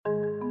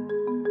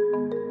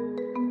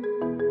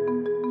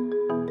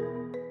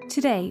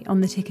Today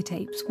on the Ticker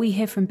Tapes, we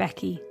hear from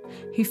Becky,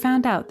 who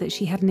found out that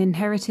she had an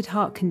inherited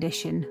heart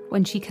condition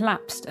when she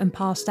collapsed and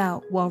passed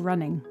out while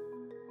running.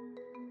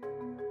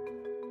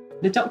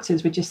 The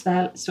doctors were just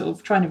there sort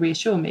of trying to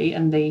reassure me,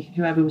 and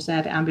whoever was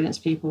there, the ambulance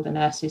people, the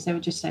nurses, they were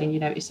just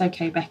saying, it's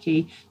okay,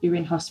 Becky, you're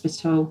in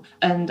hospital.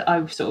 And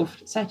I sort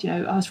of said,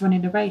 I was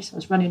running a race.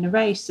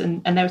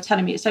 And they were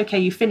telling me, it's okay,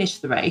 you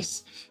finished the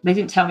race. They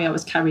didn't tell me I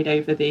was carried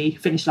over the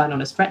finish line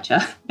on a stretcher.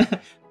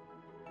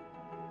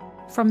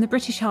 From the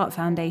British Heart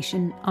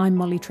Foundation, I'm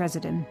Molly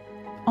Tresidden.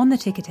 On the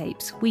Ticker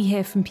Tapes, we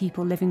hear from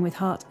people living with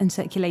heart and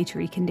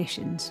circulatory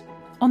conditions.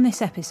 On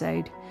this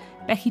episode,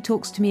 Becky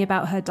talks to me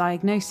about her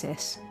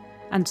diagnosis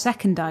and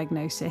second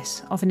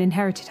diagnosis of an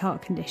inherited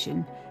heart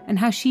condition and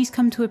how she's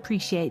come to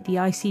appreciate the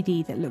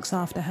ICD that looks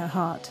after her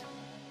heart.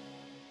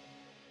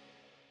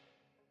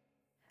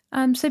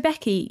 So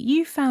Becky,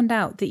 you found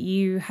out that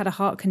you had a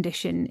heart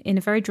condition in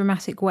a very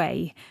dramatic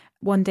way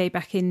one day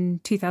back in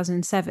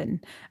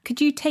 2007. Could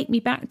you take me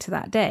back to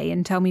that day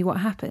and tell me what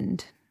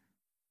happened?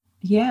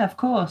 Yeah, of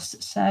course.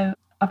 So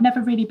I've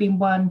never really been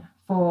one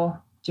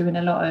for doing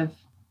a lot of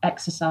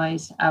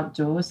exercise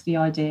outdoors. The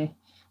idea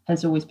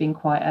has always been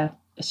quite a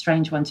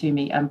strange one to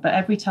me. But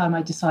every time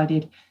I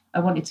decided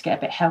I wanted to get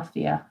a bit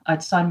healthier,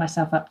 I'd sign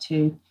myself up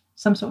to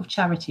some sort of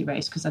charity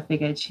race because I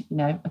figured,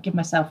 I'd give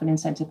myself an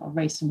incentive. I'll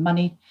raise some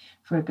money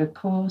for a good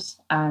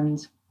cause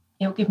and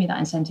it'll give me that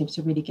incentive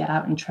to really get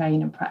out and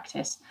train and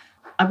practice.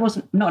 I'm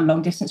not a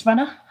long distance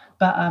runner,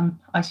 but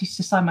I used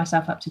to sign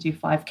myself up to do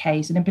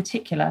 5Ks. And in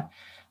particular,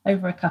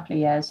 over a couple of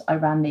years, I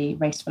ran the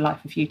Race for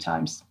Life a few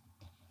times.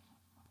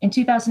 In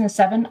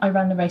 2007, I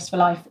ran the Race for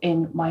Life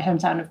in my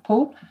hometown of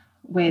Poole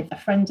with a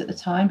friend at the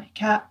time,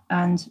 Kat,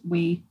 and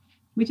we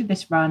did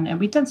this run and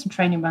we'd done some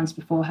training runs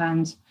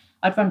beforehand.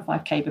 I'd run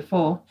 5K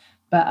before,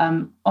 but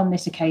on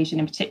this occasion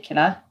in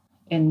particular,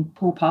 in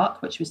Poole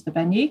Park, which was the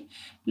venue,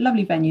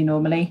 lovely venue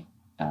normally,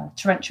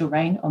 torrential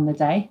rain on the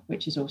day,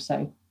 which is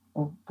also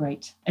a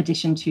great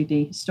addition to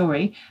the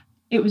story.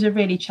 It was a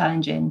really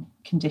challenging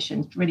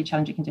conditions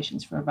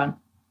for a run.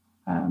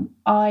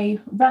 I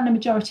ran the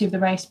majority of the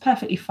race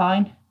perfectly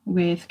fine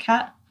with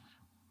Kat,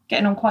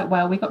 getting on quite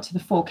well. We got to the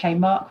 4K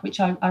mark, which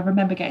I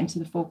remember getting to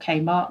the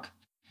 4K mark.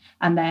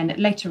 And then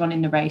later on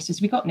in the race,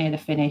 as we got near the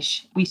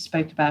finish, we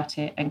spoke about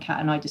it and Kat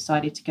and I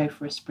decided to go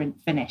for a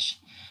sprint finish.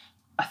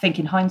 I think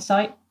in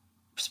hindsight,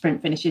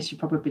 sprint finishes should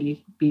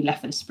probably be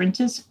left for the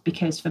sprinters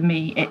because for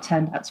me, it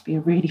turned out to be a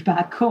really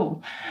bad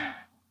call.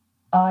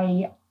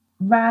 I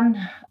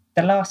ran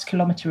the last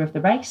kilometre of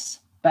the race,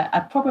 but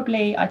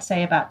I'd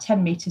say about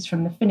 10 metres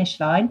from the finish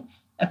line,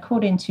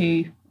 according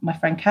to my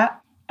friend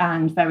Kat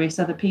and various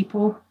other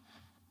people,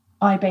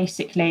 I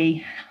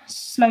basically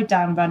slowed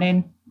down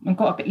running and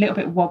got a little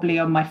bit wobbly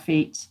on my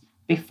feet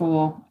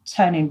before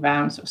turning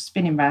round, sort of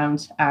spinning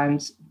round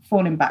and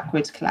falling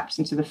backwards,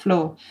 collapsing to the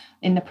floor.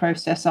 In the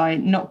process, I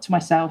knocked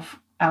myself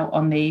out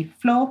on the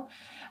floor,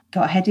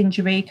 got a head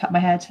injury, cut my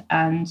head,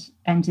 and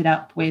ended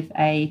up with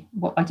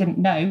what I didn't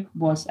know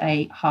was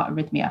a heart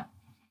arrhythmia.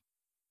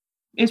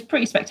 It was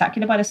pretty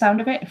spectacular by the sound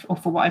of it, or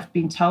for what I've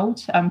been told.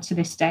 To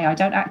this day, I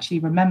don't actually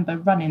remember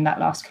running that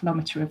last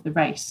kilometre of the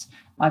race.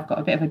 I've got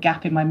a bit of a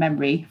gap in my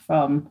memory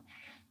from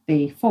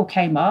the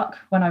 4K mark,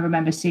 when I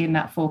remember seeing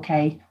that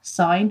 4K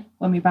sign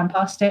when we ran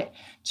past it,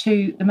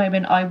 to the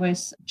moment I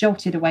was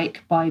jolted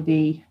awake by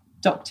the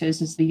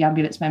doctors as the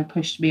ambulance men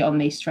pushed me on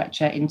the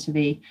stretcher into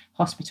the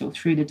hospital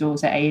through the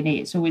doors at A&E.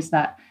 It's always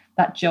that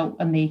jolt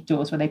on the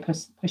doors where they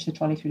push the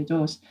trolley through the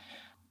doors.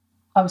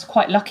 I was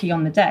quite lucky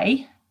on the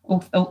day,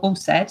 all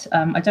said.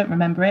 I don't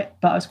remember it,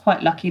 but I was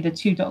quite lucky. The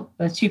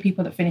two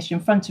people that finished in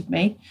front of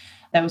me,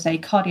 there was a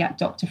cardiac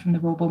doctor from the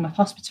Royal Bournemouth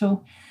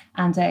Hospital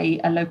and a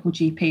local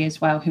GP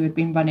as well who had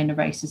been running a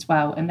race as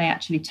well. And they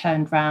actually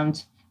turned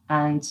round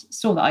and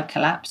saw that I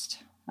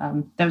collapsed.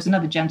 There was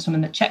another gentleman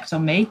that checked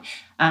on me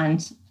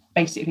and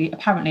basically,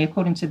 apparently,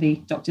 according to the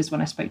doctors when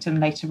I spoke to them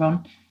later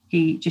on,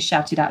 he just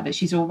shouted out that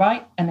she's all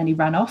right and then he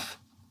ran off,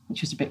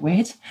 which was a bit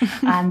weird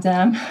and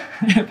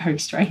very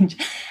strange.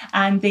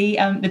 And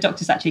the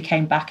doctors actually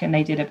came back and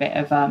they did a bit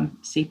of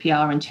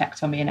CPR and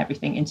checked on me and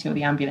everything until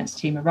the ambulance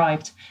team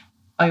arrived.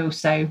 I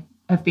also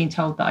have been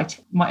told that I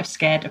might have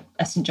scared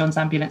a St John's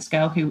ambulance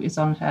girl who is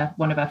on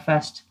one of her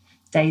first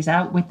days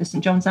out with the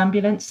St John's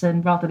ambulance,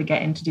 and rather than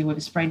getting to deal with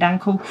a sprained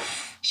ankle,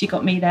 she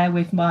got me there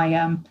with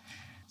my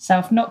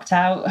self knocked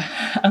out,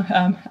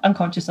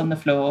 unconscious on the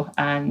floor,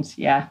 and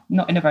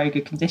not in a very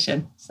good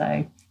condition.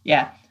 So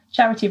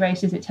charity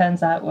races, it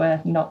turns out, were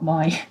not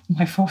my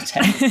forte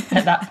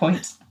at that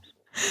point.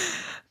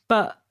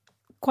 But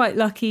quite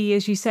lucky,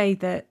 as you say,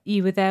 that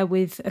you were there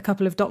with a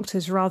couple of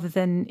doctors rather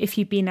than if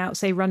you'd been out,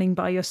 say, running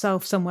by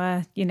yourself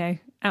somewhere,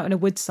 out in a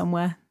woods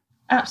somewhere.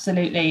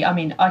 Absolutely. I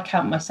mean, I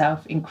count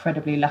myself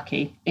incredibly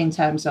lucky in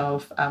terms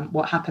of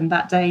what happened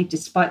that day,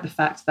 despite the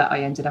fact that I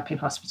ended up in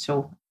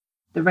hospital.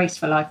 The Race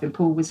for Life in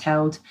Poole was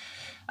held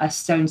a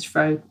stone's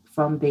throw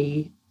from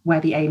where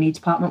the A&E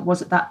department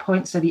was at that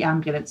point, so the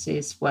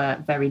ambulances were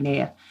very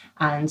near.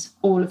 And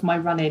all of my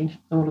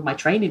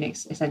training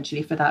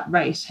essentially for that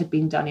race had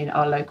been done in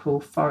our local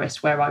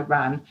forest where I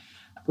ran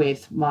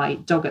with my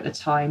dog at the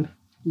time,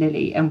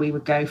 Lily, and we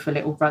would go for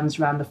little runs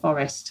around the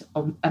forest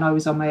and I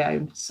was on my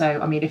own.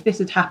 So, I mean, if this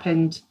had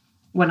happened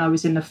when I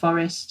was in the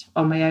forest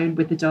on my own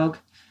with the dog,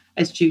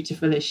 as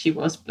dutiful as she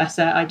was, bless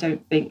her, I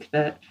don't think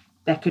that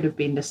there could have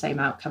been the same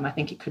outcome. I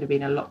think it could have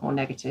been a lot more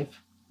negative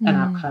an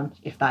outcome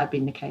if that had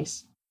been the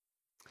case.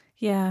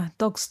 Yeah,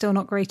 dogs still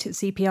not great at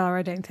CPR,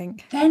 I don't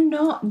think. They're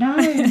not. No,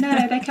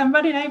 they come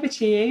running over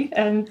to you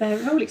and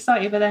they're all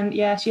excited. But then,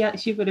 yeah,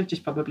 she would have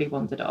just probably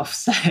wandered off.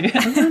 So,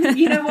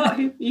 you know what?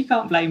 You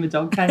can't blame a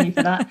dog, can you,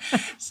 for that?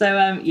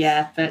 So,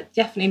 yeah, but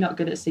definitely not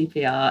good at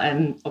CPR.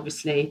 And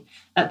obviously,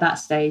 at that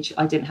stage,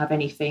 I didn't have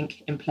anything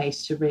in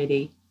place to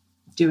really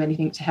do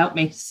anything to help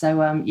me.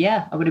 So,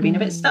 yeah, I would have been a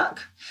bit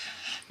stuck.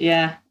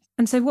 Yeah.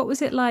 And so what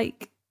was it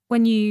like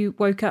when you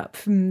woke up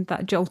from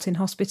that jolt in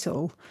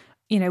hospital?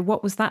 You know,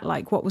 what was that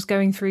like? What was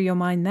going through your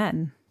mind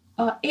then?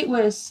 It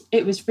was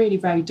really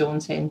very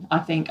daunting. I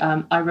think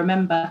I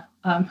remember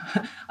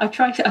I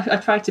try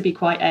to be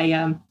quite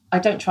I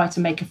don't try to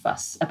make a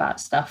fuss about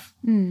stuff.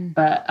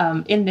 But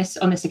on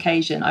this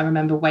occasion, I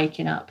remember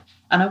waking up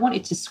and I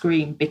wanted to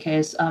scream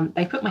because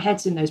they put my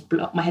head in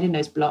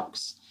those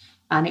blocks,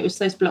 and it was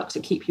those blocks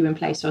that keep you in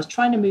place. So I was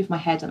trying to move my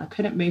head and I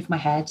couldn't move my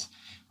head.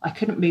 I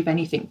couldn't move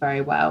anything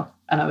very well,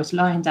 and I was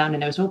lying down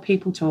and there was all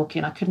people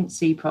talking. I couldn't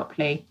see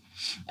properly.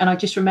 And I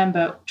just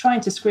remember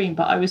trying to scream,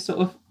 but I was sort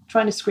of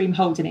trying to scream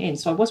holding it in.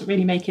 So I wasn't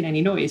really making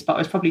any noise, but I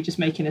was probably just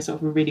making a sort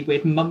of a really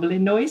weird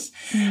mumbling noise.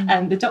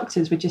 And the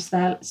doctors were just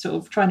there sort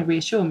of trying to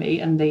reassure me,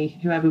 and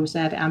whoever was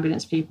there, the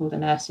ambulance people, the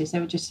nurses, they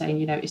were just saying,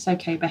 you know, it's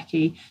okay,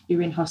 Becky,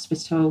 you're in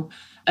hospital.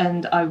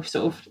 And I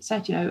sort of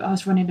said, you know, I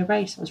was running a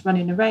race.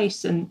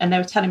 And they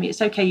were telling me,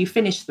 it's okay, you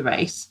finished the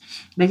race.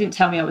 They didn't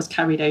tell me I was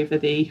carried over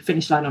the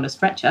finish line on a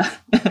stretcher.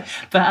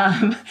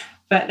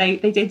 But they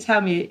did tell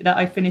me that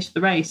I finished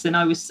the race, and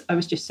I was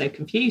just so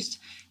confused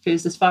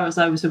because, as far as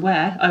I was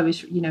aware, I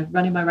was, you know,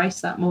 running my race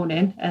that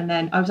morning, and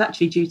then I was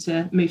actually due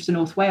to move to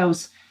North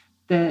Wales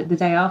the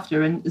day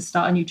after and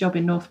start a new job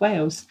in North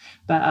Wales.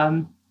 But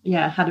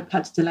yeah, had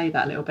to delay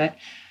that a little bit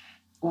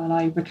while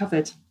I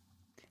recovered.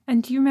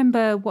 And do you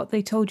remember what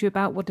they told you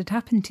about what had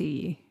happened to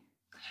you?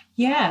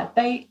 Yeah,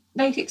 they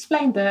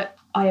explained that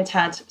I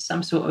had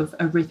some sort of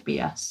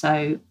arrhythmia.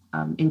 So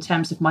in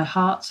terms of my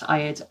heart, I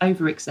had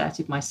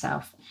overexerted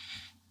myself.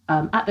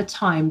 At the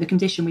time, the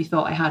condition we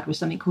thought I had was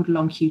something called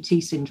long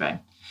QT syndrome.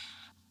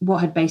 What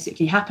had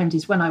basically happened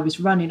is when I was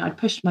running, I'd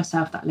pushed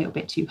myself that little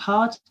bit too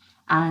hard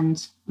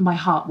and my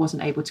heart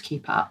wasn't able to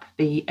keep up.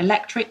 The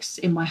electrics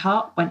in my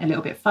heart went a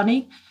little bit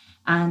funny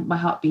and my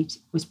heartbeat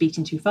was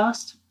beating too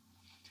fast.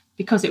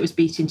 Because it was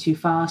beating too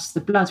fast,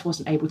 the blood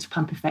wasn't able to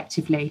pump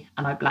effectively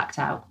and I blacked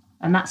out.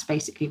 And that's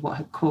basically what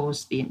had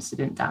caused the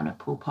incident down at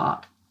Poole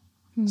Park.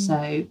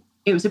 So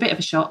it was a bit of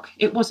a shock.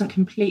 It wasn't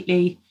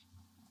completely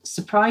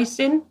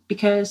surprising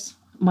because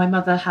my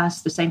mother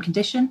has the same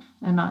condition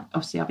and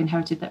I've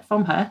inherited that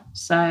from her.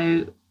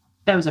 So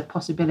there was a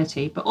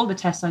possibility, but all the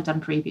tests I'd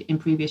done in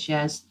previous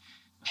years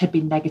had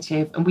been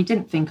negative and we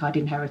didn't think I'd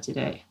inherited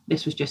it.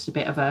 This was just a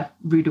bit of a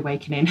rude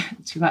awakening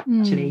to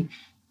actually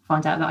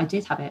find out that I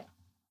did have it.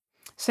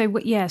 So,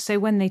 yeah, so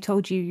when they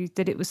told you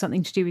that it was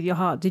something to do with your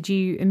heart, did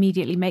you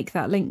immediately make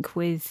that link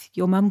with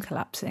your mum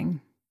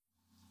collapsing?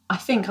 I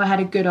think I had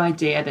a good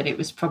idea that it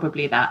was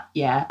probably that,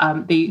 yeah.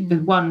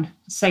 The one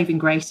saving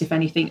grace, if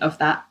anything, of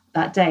that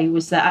day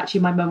was that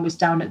actually my mum was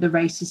down at the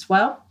race as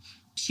well.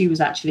 She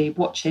was actually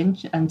watching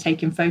and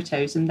taking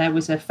photos, and there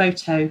was a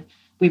photo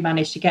we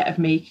managed to get of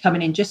me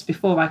coming in just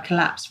before I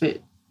collapsed,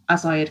 but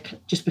as I had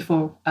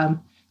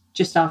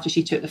just after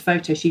she took the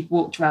photo, she'd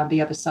walked around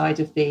the other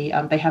side of they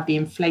have the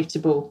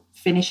inflatable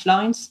finish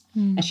lines,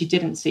 and she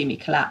didn't see me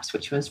collapse,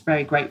 which I was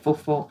very grateful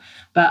for.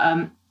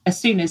 But as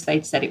soon as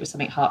they'd said it was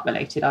something heart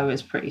related, I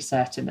was pretty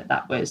certain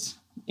that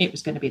it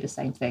was going to be the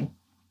same thing.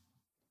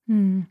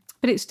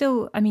 But it's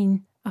still, I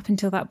mean, up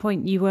until that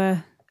point, you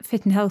were a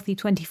fit and healthy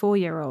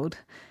 24-year-old,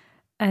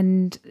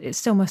 and it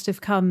still must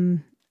have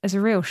come as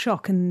a real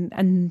shock.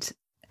 And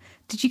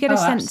did you get a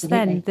sense absolutely.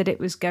 then that it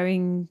was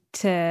going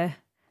to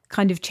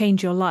kind of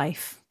change your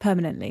life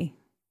permanently?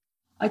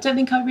 I don't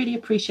think I really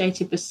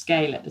appreciated the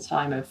scale at the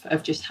time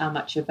of just how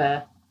much of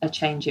a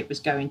change it was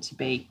going to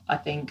be. I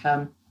think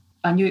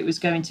I knew it was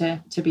going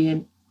to be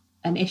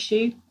an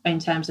issue in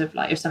terms of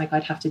like, it was something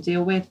I'd have to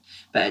deal with.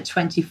 But at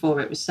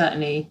 24, it was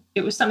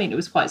something that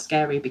was quite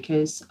scary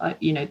because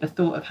the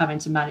thought of having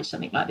to manage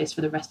something like this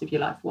for the rest of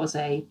your life was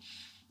a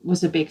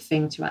big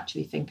thing to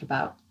actually think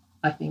about.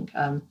 I think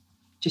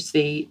just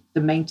the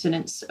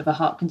maintenance of a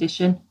heart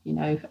condition,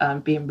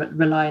 being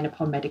relying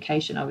upon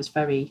medication. I was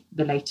the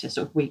later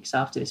sort of weeks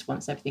after this,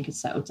 once everything had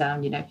settled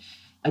down,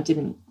 I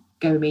didn't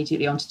go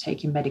immediately on to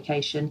taking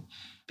medication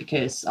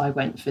because I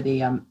went for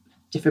the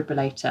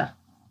defibrillator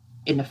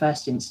in the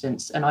first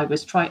instance. And I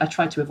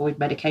tried to avoid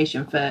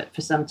medication for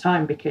some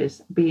time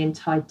because being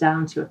tied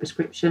down to a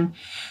prescription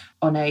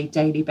on a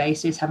daily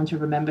basis, having to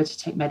remember to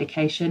take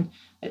medication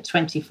at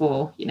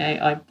 24,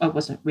 I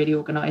wasn't really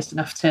organised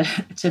enough to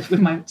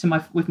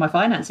with my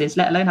finances,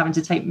 let alone having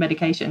to take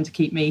medication to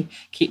keep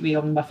me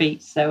on my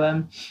feet.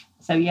 So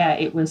So yeah,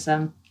 it was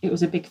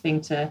a big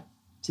thing to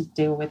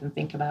deal with and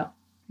think about.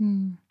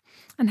 Mm.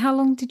 And how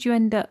long did you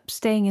end up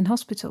staying in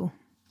hospital?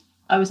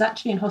 I was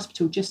actually in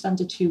hospital just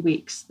under 2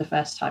 weeks the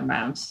first time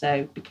round.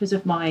 So because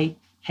of my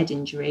head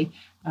injury,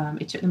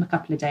 it took them a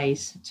couple of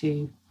days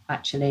to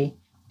actually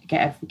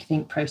get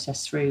everything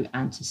processed through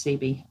and to see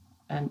me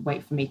and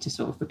wait for me to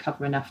sort of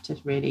recover enough to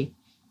really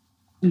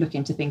look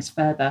into things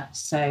further.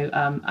 So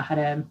I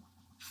had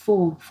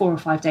 4 or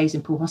 5 days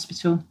in Poole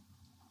Hospital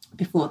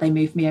before they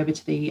moved me over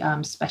to the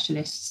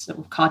specialist sort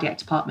of cardiac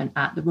department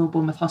at the Royal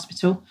Bournemouth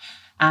Hospital.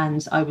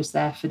 And I was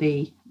there for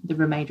the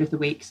remainder of the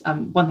week.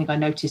 One thing I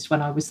noticed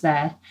when I was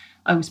there,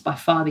 I was by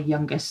far the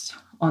youngest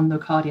on the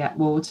cardiac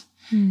ward.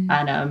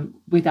 And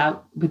with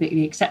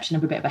the exception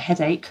of a bit of a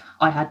headache,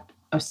 I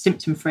was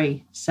symptom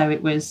free. So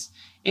it was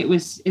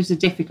a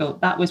difficult.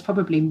 That was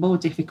probably more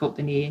difficult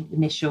than the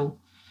initial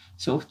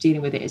sort of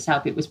dealing with it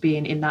itself. It was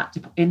being in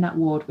that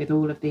ward with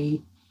all of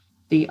the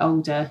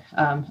older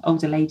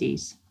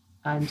ladies,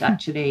 and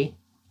actually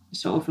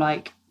sort of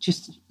like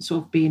just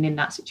sort of being in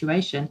that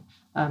situation.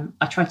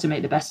 I tried to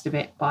make the best of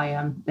it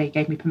by they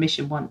gave me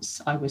permission once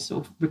I was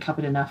sort of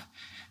recovered enough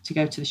to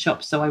go to the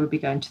shops. So I would be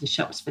going to the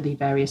shops for the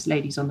various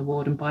ladies on the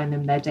ward and buying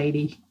them their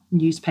daily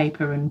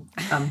newspaper and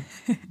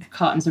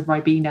cartons of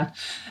Ribena,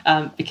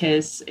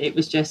 because it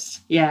was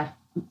just,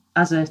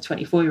 as a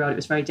 24-year-old, it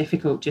was very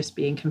difficult just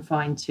being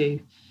confined to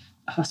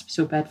a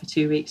hospital bed for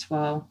 2 weeks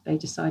while they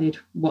decided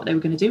what they were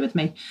going to do with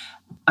me.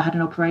 I had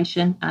an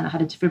operation and I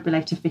had a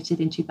defibrillator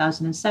fitted in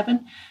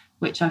 2007,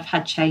 which I've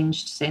had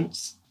changed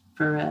since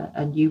for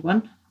a new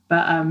one.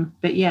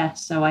 But yeah,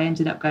 so I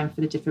ended up going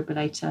for the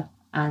defibrillator,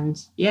 and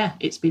yeah,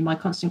 it's been my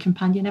constant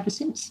companion ever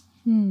since.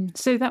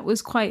 So that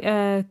was quite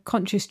a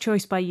conscious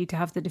choice by you to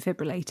have the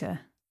defibrillator.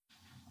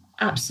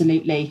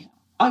 Absolutely.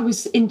 I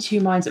was in two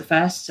minds at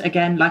first.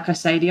 Again, like I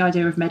say, the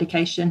idea of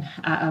medication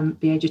at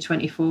the age of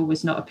 24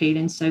 was not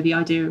appealing. So the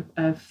idea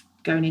of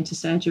going into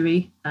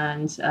surgery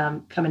and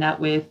coming out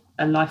with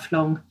a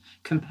lifelong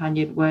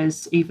companion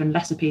was even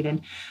less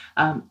appealing,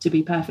 to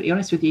be perfectly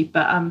honest with you.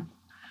 But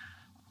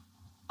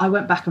I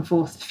went back and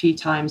forth a few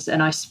times,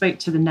 and I spoke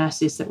to the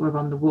nurses that were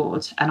on the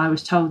ward, and I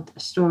was told a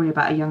story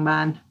about a young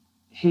man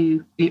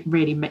who it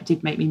really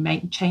did make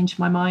me change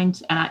my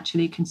mind and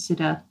actually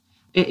consider.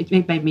 It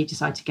made me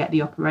decide to get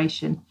the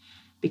operation,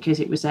 because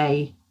it was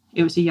a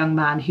young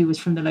man who was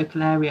from the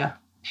local area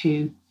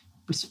who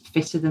was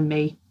fitter than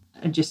me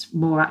and just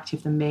more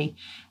active than me,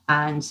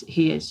 and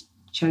he has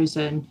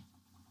chosen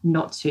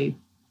not to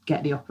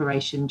get the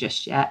operation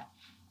just yet,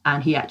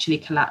 and he actually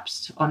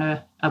collapsed on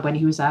when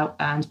he was out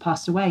and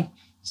passed away.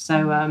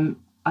 So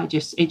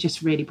it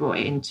just really brought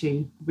it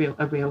into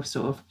a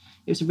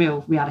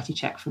real reality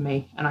check for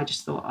me, and I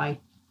just thought I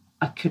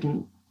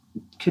couldn't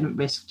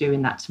risk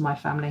doing that to my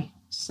family.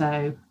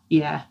 So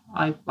yeah,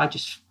 I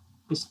just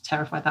was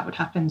terrified that would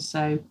happen.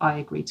 So I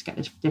agreed to get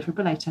the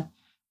defibrillator.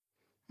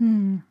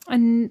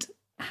 And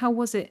how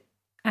was it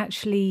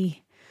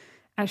actually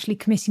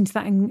committing to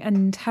that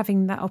and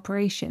having that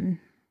operation?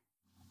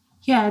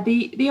 Yeah,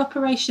 the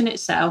operation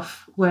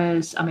itself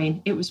was,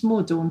 it was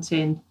more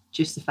daunting,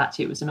 just the fact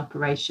it was an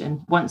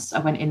operation. Once I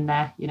went in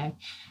there,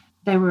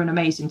 they were an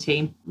amazing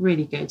team,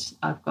 really good.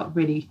 I've got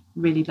really,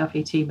 really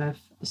lovely team of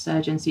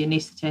surgeons, the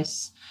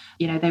anaesthetists.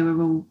 They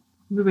were all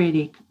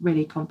really,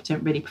 really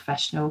competent, really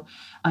professional.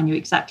 I knew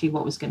exactly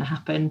what was going to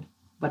happen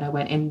when I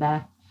went in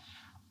there.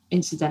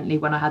 Incidentally,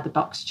 when I had the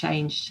box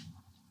changed,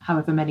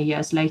 however many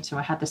years later,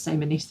 I had the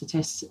same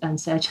anaesthetist and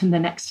surgeon the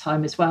next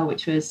time as well,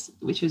 which was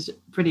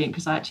brilliant,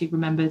 because I actually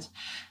remembered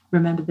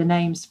the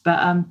names.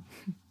 But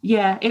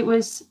yeah, it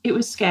was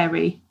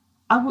scary.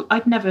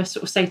 I'd never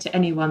sort of say to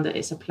anyone that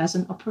it's a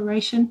pleasant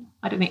operation.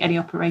 I don't think any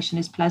operation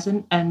is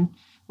pleasant. And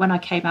when I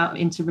came out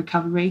into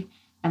recovery,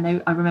 and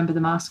I remember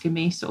them asking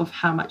me sort of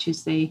how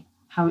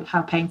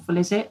painful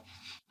is it?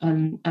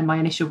 And my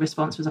initial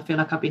response was, I feel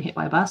like I've been hit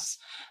by a bus.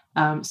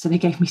 So they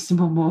gave me some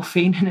more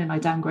morphine, and then I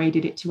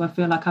downgraded it to, I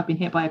feel like I've been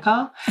hit by a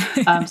car.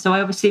 So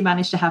I obviously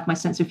managed to have my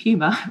sense of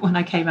humour when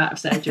I came out of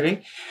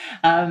surgery.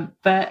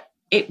 But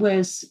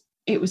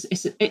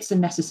it's a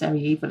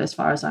necessary evil as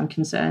far as I'm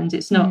concerned.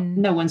 It's not,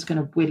 no one's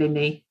going to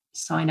willingly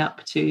sign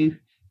up to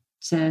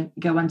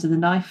go under the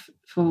knife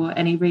for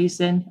any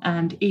reason.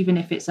 And even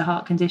if it's a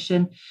heart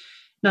condition,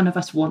 none of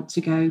us want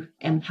to go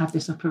and have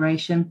this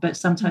operation, but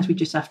sometimes we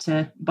just have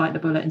to bite the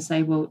bullet and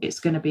say, well, it's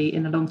going to be,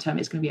 in the long term,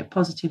 it's going to be a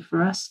positive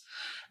for us,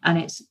 and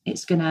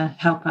it's going to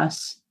help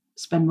us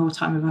spend more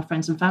time with our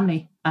friends and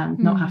family and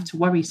not have to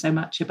worry so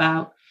much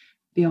about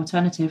the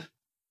alternative.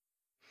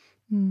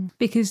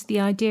 Because the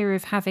idea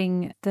of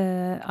having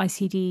the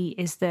ICD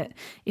is that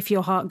if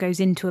your heart goes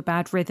into a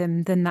bad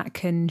rhythm, then that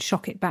can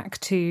shock it back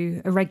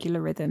to a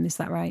regular rhythm. Is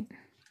that right?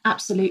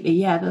 Absolutely,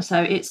 yeah.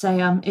 So it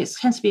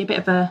tends to be a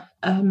bit of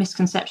a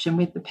misconception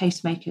with the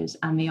pacemakers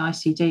and the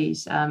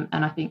ICDs.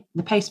 And I think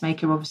the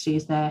pacemaker obviously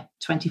is there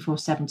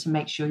 24/7 to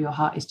make sure your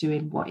heart is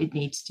doing what it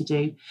needs to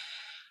do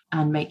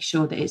and make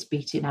sure that it's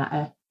beating at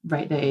a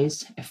rate that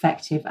is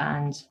effective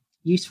and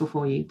useful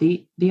for you.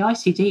 The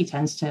ICD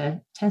tends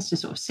to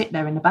sort of sit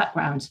there in the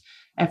background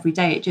every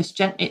day.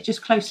 It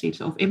just closely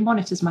sort of, it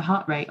monitors my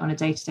heart rate on a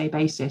day-to-day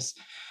basis.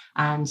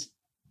 And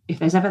if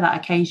there's ever that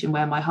occasion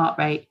where my heart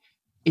rate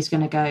is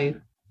going to go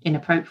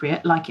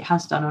inappropriate, like it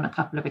has done on a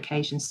couple of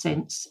occasions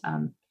since,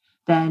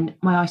 then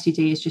my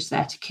ICD is just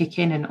there to kick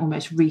in and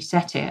almost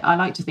reset it. I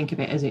like to think of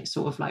it as it's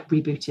sort of like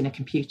rebooting a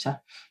computer.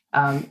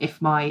 If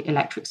my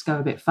electrics go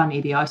a bit funny,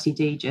 the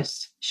ICD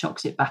just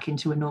shocks it back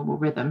into a normal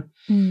rhythm.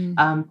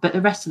 But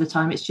the rest of the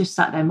time, it's just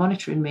sat there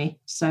monitoring me.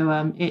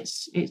 So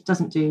it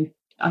doesn't do.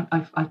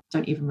 I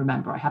don't even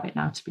remember I have it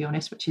now, to be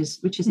honest, which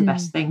is the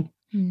best thing.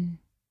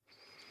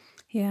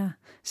 Yeah.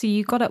 So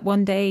you got up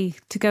one day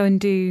to go and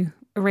do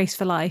a race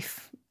for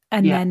life,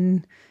 and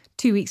then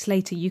 2 weeks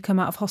later you come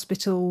out of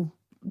hospital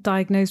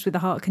diagnosed with a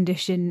heart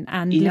condition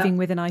and living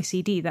with an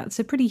ICD. That's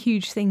a pretty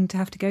huge thing to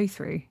have to go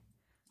through.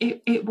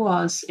 It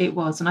was.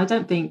 And I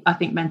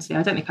think mentally,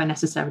 I don't think I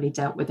necessarily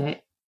dealt with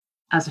it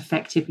as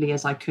effectively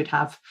as I could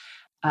have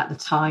at the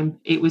time.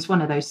 It was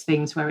one of those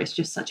things where it's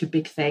just such a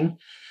big thing.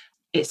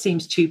 It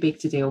seems too big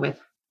to deal with.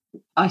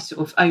 I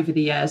sort of, over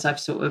the years,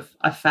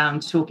 I've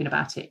found talking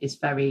about it is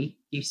very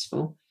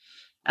useful.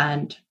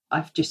 And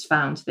I've just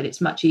found that it's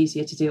much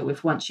easier to deal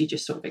with once you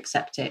just sort of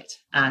accept it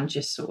and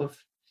just sort of,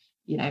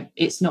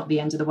 it's not the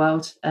end of the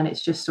world. And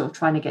it's just sort of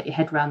trying to get your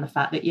head around the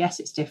fact that, yes,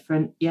 it's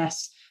different.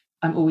 Yes,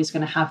 I'm always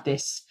going to have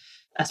this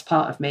as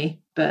part of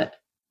me, but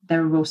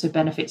there are also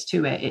benefits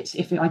to it. It's,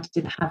 if I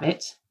didn't have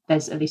it,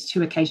 there's at least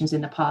 2 occasions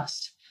in the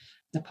past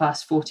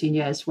 14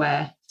 years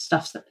where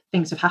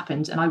things have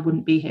happened and I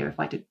wouldn't be here if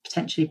I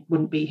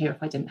wouldn't be here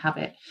if I didn't have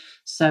it.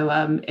 So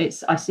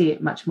I see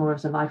it much more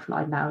as a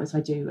lifeline now as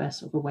I do a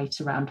sort of a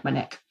weight around my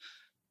neck.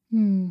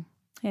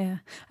 Yeah.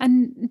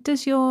 And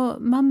does your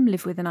mum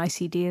live with an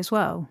ICD as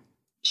well?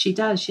 She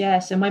does, yeah.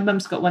 So my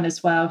mum's got one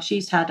as well.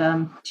 She's had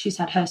her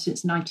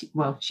since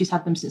she's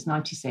had them since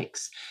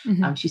 96.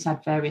 She's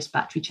had various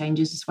battery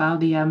changes as well.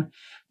 The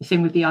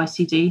thing with the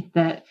ICD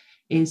that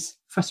is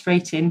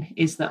frustrating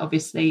is that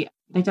obviously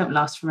they don't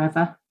last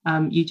forever.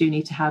 You do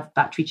need to have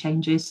battery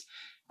changes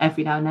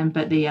every now and then,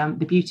 but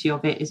the beauty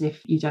of it is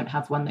if you don't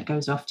have one that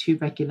goes off too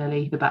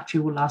regularly, the battery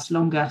will last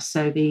longer.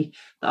 So the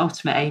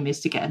ultimate aim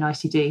is to get an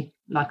ICD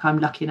like I'm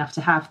lucky enough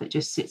to have that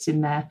just sits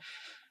in there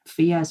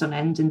for years on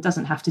end and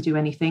doesn't have to do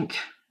anything,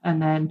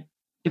 and then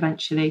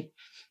eventually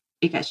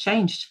it gets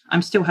changed.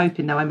 I'm still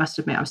hoping, though, I must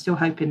admit,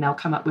 they'll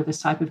come up with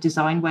this type of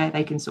design where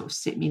they can sort of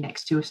sit me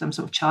next to some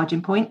sort of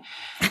charging point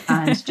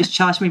and just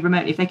charge me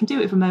remotely. If they can do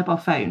it with a mobile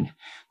phone,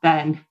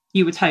 then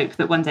you would hope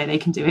that one day they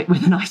can do it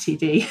with an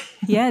ICD.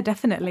 Yeah,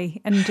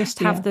 definitely. And just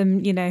have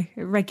them, at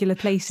regular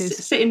places.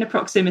 Sit in the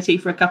proximity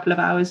for a couple of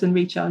hours and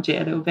recharge it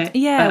a little bit.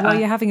 Yeah, while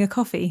you're having a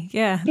coffee.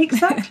 Yeah.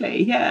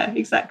 Exactly. Yeah,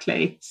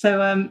 exactly.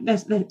 So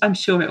I'm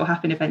sure it will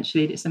happen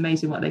eventually. It's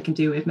amazing what they can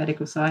do with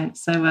medical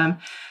science. So,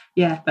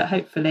 but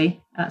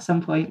hopefully at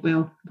some point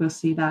we'll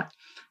see that.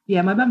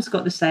 Yeah, my mum's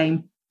got the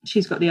same.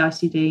 She's got the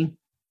ICD.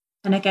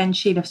 And again,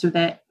 she lives with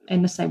it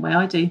in the same way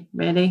I do,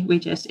 really.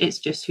 It's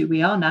just who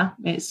we are now.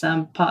 It's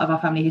part of our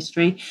family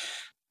history,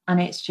 and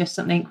it's just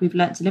something we've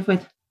learnt to live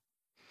with.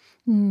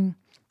 And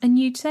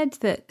you'd said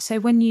that, so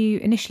when you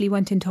initially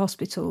went into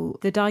hospital,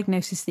 the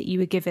diagnosis that you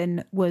were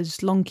given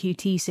was long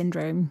QT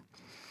syndrome,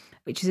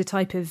 which is a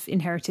type of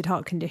inherited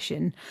heart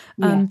condition.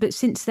 But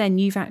since then,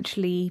 you've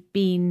actually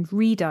been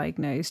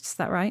re-diagnosed, is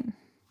that right?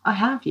 I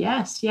have,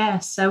 yes.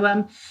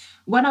 So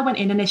when I went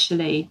in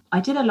initially, I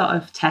did a lot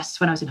of tests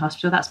when I was in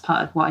hospital. That's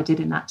part of what I did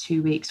in that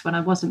 2 weeks when I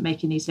wasn't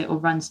making these little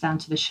runs down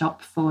to the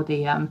shop for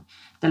the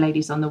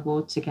ladies on the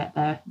ward to get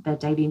their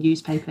daily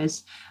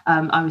newspapers.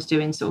 I was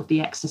doing sort of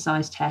the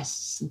exercise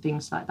tests and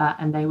things like that.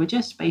 And they were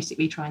just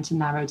basically trying to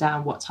narrow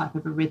down what type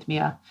of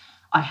arrhythmia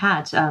I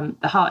had.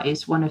 The heart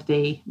is one of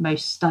the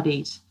most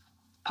studied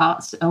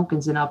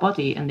organs in our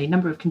body, and the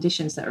number of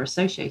conditions that are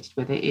associated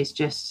with it is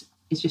just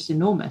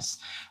enormous.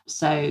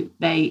 So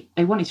they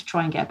wanted to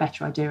try and get a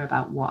better idea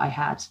about what I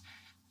had.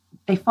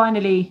 They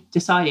finally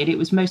decided it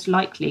was most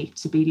likely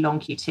to be long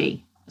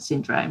QT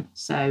syndrome.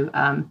 So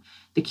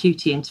the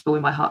QT interval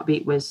in my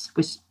heartbeat was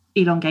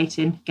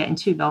elongating, getting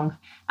too long,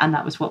 and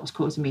that was what was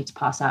causing me to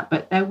pass out.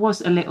 But there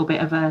was a little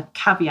bit of a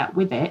caveat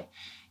with it,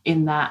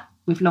 in that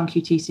with long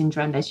QT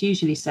syndrome, there's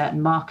usually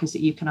certain markers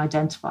that you can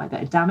identify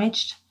that are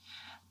damaged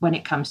when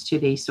it comes to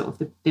the sort of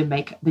the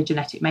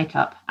genetic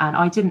makeup, and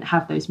I didn't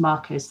have those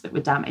markers that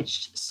were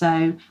damaged.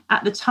 So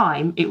at the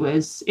time, it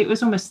was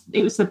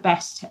the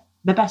best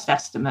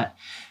estimate,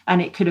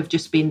 and it could have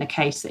just been the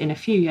case that in a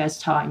few years'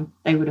 time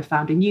they would have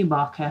found a new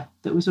marker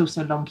that was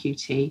also long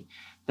QT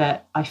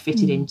that I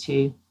fitted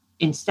into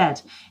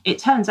instead. It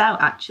turns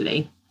out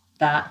actually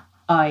that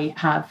I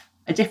have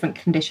a different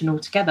condition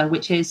altogether,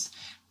 which has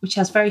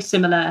very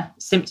similar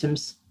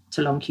symptoms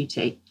to long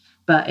QT.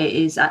 But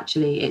it's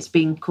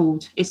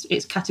categorized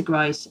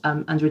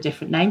under a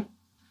different name.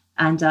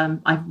 And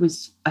I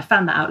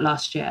found that out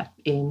last year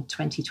in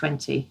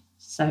 2020.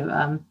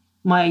 So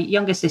my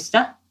younger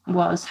sister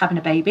was having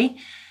a baby,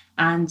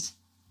 and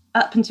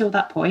up until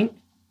that point,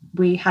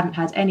 We hadn't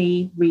had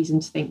any reason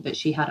to think that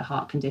she had a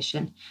heart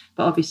condition.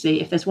 But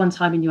obviously, if there's one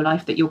time in your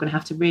life that you're going to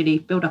have to really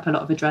build up a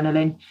lot of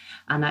adrenaline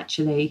and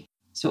actually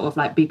sort of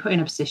like be put in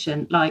a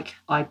position like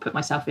I put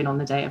myself in on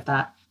the day of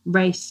that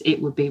race,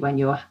 it would be when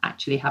you're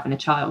actually having a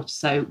child.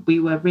 So we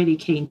were really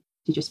keen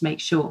to just make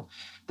sure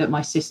that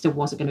my sister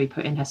wasn't going to be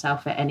putting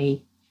herself at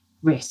any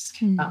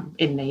risk in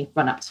the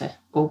run up to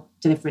or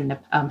delivering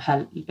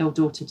her little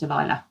daughter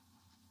Delilah.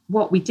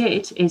 What we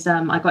did is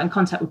I got in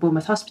contact with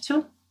Bournemouth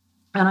Hospital,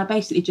 and I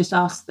basically just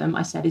asked them,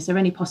 I said, is there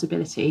any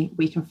possibility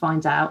we can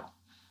find out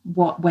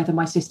whether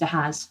my sister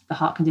has the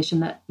heart condition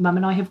that Mum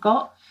and I have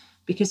got?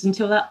 Because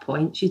until that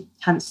point, she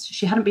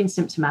hadn't been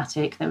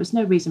symptomatic. There was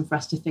no reason for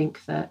us to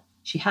think that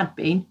she had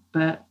been,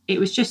 but it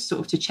was just sort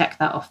of to check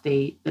that off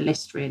the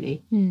list,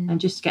 really, and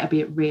just get a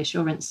bit of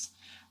reassurance.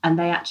 And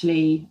they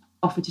actually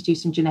offered to do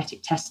some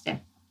genetic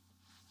testing.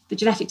 The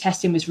genetic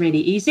testing was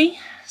really easy.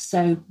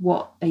 So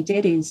what they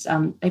did is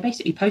they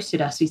basically posted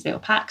us these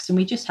little packs, and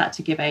we just had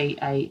to give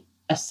a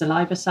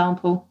saliva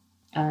sample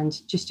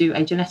and just do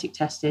a genetic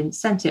testing,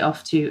 sent it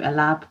off to a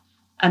lab,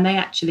 and they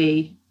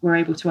actually were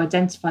able to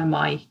identify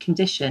my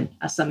condition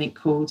as something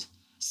called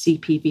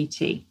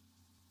CPVT.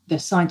 The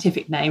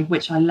scientific name,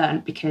 which I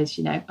learned because,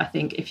 I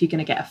think if you're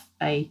going to get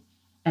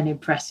an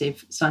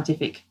impressive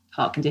scientific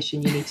heart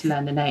condition, you need to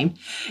learn the name,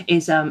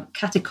 is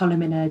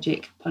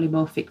catecholaminergic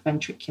polymorphic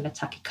ventricular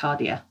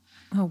tachycardia.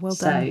 Oh, well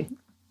done. So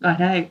I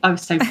know, I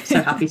was so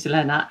happy to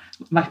learn that.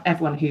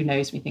 Everyone who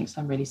knows me thinks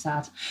I'm really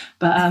sad.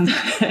 But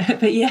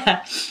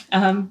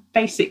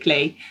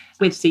basically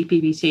with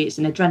CPVT, it's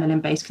an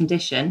adrenaline-based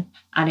condition,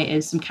 and it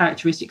is some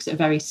characteristics that are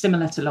very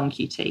similar to long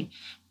QT.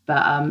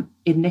 But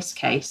in this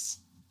case,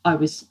 I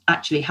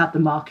had the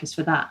markers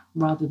for that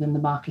rather than the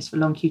markers for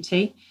long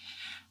QT.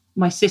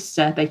 My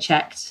sister, they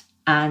checked,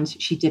 and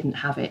she didn't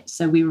have it.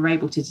 So we were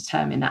able to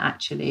determine that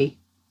actually,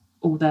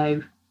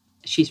 although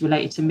she's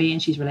related to me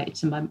and she's related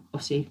to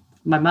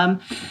my mum,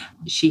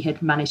 she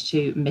had managed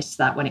to miss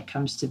that when it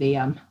comes to the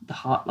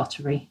heart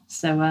lottery.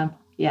 So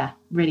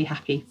really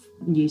happy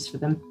news for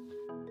them.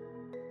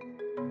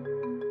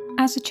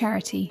 As a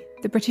charity,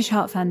 the British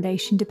Heart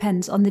Foundation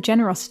depends on the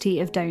generosity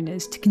of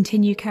donors to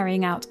continue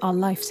carrying out our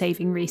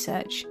life-saving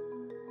research.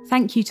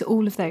 Thank you to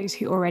all of those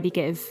who already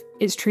give.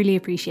 It's truly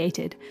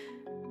appreciated.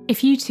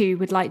 If you too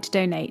would like to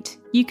donate,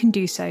 you can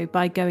do so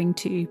by going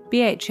to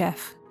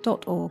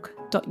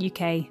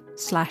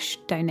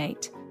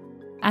bhf.org.uk/donate.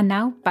 And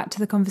now, back to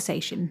the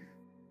conversation.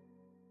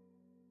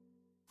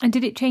 And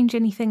did it change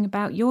anything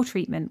about your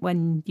treatment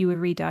when you were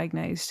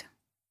re-diagnosed?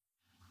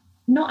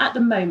 Not at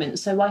the moment.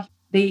 So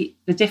the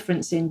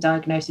difference in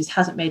diagnosis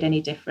hasn't made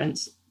any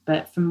difference.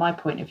 But from my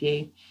point of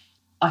view,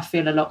 I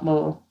feel a lot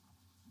more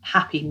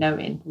happy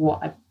knowing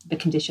what the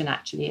condition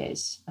actually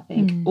is. I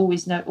think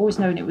always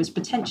knowing it was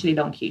potentially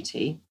long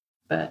QT,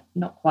 but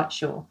not quite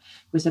sure,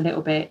 was a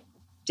little bit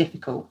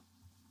difficult.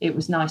 It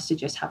was nice to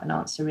just have an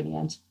answer in the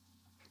end.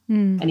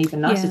 And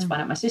even nicer to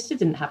find out my sister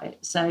didn't have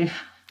it. So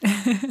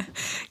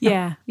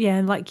yeah.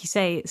 And like you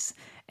say, it's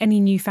any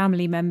new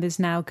family members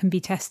now can be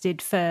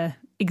tested for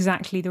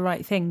exactly the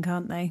right thing,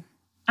 can't they?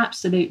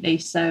 Absolutely.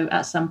 So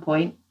at some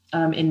point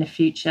in the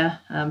future,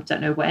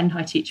 don't know when,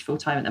 I teach full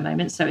time at the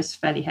moment, so it's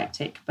fairly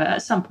hectic, but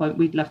at some point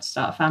we'd love to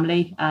start a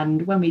family.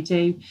 And when we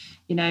do,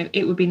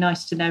 it would be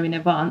nice to know in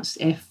advance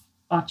if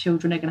our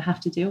children are going to have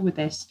to deal with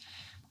this.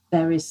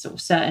 There is sort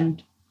of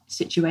certain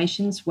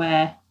situations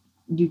where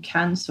you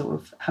can sort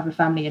of have a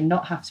family and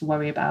not have to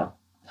worry about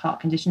heart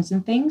conditions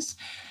and things.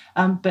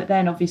 But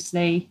then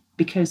obviously,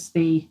 because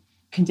the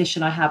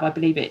condition I have, I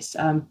believe it's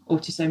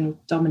autosomal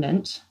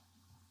dominant,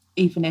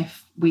 even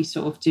if we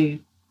sort of do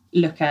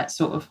look at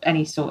sort of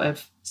any sort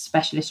of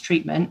specialist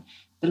treatment,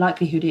 the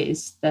likelihood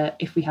is that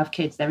if we have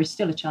kids, there is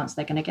still a chance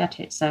they're going to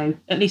get it. So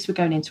at least we're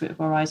going into it with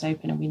our eyes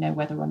open, and we know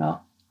whether or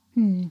not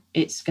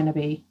it's going to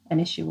be an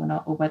issue or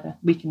not, or whether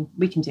we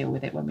can deal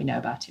with it when we know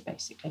about it,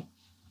 basically.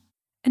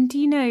 And do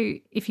you know,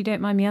 if you don't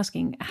mind me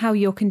asking, how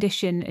your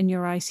condition and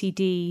your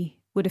ICD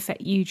would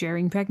affect you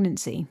during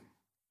pregnancy?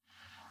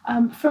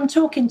 From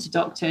talking to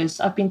doctors,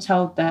 I've been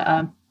told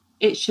that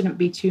it shouldn't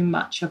be too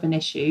much of an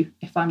issue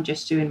if I'm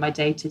just doing my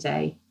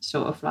day-to-day,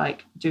 sort of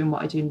like doing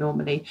what I do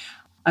normally.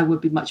 I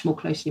would be much more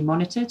closely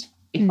monitored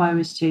if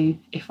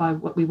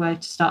we were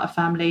to start a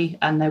family,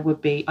 and I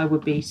would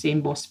be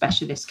seeing more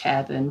specialist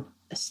care than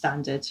a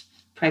standard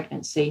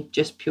pregnancy,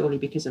 just purely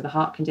because of the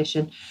heart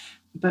condition.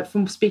 But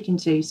from speaking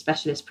to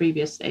specialists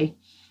previously,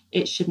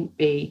 it's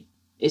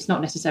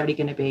not necessarily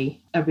going to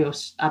be a real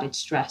added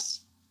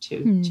stress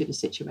to the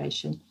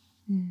situation.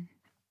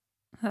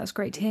 That's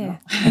great to hear.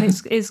 And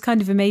it's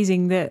kind of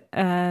amazing that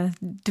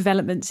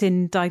developments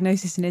in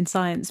diagnosis and in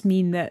science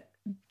mean that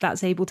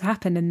that's able to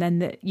happen, and then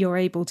that you're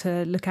able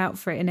to look out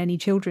for it in any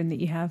children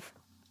that you have.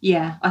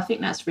 Yeah, I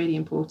think that's really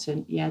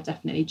important. Yeah,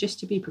 definitely.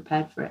 Just to be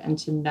prepared for it and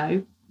to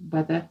know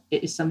whether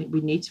it is something we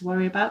need to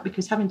worry about,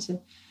 because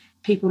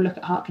people look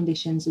at heart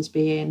conditions as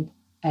being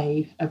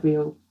a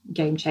real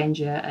game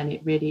changer, and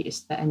it really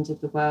is the end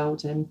of the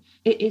world. And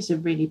it is a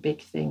really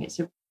big thing. It's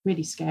a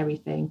really scary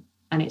thing.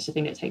 And it's a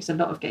thing that takes a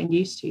lot of getting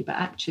used to. But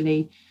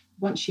actually,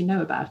 once you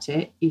know about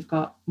it, you've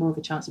got more of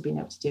a chance of being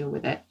able to deal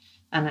with it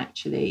and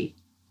actually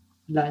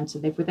learn to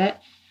live with it.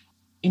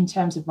 In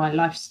terms of my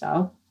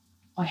lifestyle,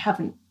 I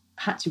haven't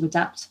had to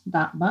adapt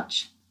that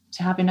much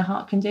to having a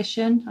heart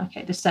condition.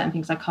 Okay, there's certain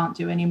things I can't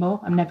do anymore.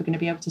 I'm never going to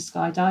be able to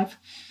skydive.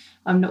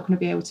 I'm not going to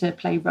be able to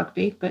play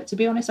rugby, but to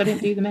be honest, I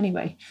didn't do them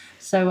anyway.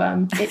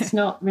 So it's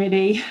not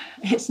really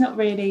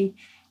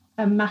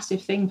a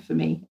massive thing for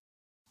me.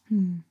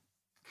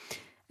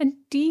 And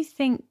do you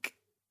think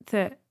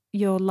that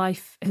your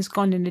life has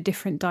gone in a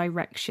different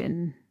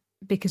direction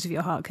because of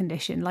your heart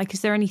condition? Like,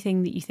 is there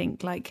anything that you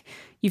think like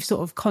you've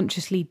sort of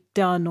consciously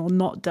done or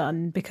not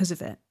done because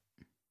of it?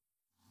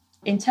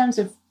 In terms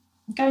of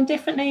going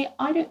differently,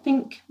 I don't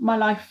think my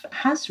life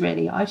has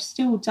really. I've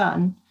still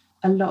done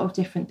a lot of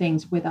different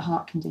things with a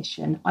heart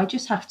condition. I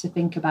just have to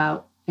think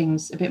about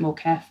things a bit more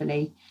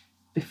carefully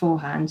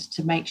beforehand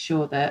to make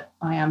sure that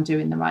I am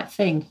doing the right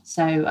thing.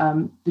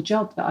 So the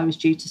job that I was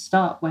due to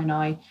start when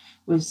I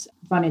was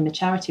running the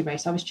charity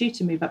race, I was due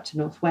to move up to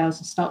North Wales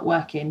and start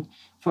working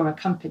for a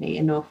company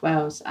in North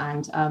Wales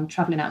and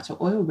travelling out to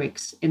oil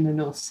rigs in the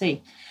North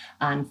Sea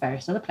and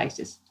various other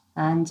places.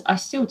 And I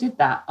still did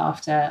that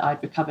after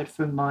I'd recovered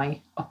from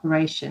my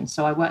operation.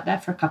 So I worked there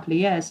for a couple of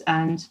years,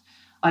 and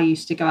I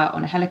used to go out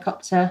on a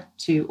helicopter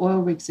to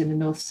oil rigs in the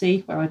North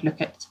Sea where I'd look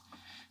at,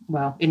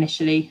 well,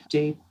 initially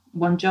do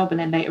one job,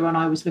 and then later on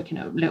I was looking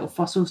at little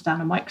fossils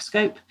down a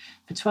microscope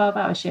for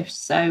 12-hour shifts.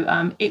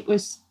 So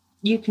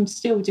you can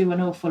still do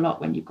an awful lot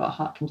when you've got a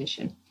heart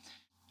condition.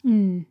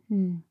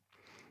 Mm-hmm.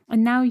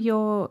 And now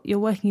you're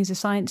working as a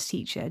science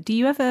teacher. Do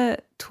you ever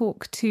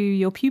talk to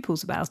your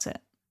pupils about it?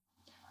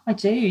 I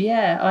do,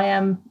 yeah.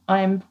 I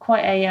am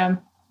quite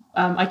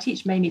I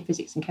teach mainly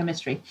physics and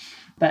chemistry,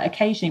 but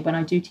occasionally when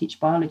I do teach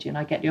biology and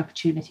I get the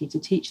opportunity to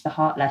teach the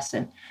heart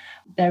lesson,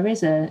 there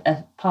is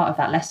a part of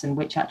that lesson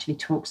which actually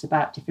talks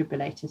about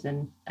defibrillators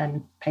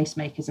and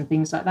pacemakers and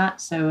things like that.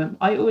 So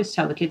I always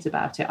tell the kids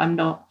about it. I'm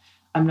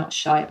not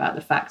shy about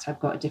the fact I've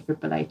got a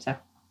defibrillator.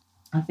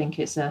 I think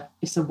it's a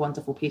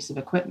wonderful piece of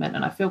equipment,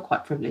 and I feel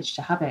quite privileged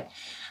to have it.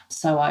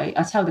 So I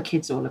tell the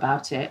kids all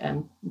about it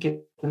and give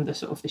them the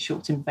sort of the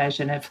shortened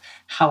version of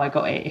how I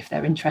got it if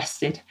they're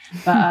interested.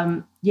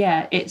 But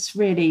it's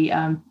really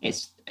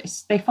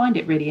they find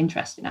it really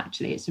interesting.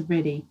 Actually, it's a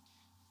really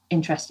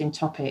interesting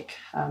topic.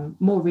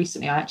 More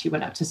recently, I actually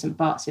went up to St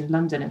Bart's in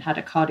London and had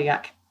a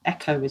cardiac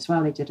echo as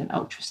well. They did an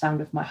ultrasound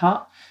of my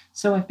heart.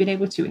 So I've been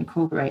able to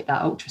incorporate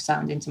that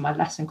ultrasound into my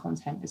lesson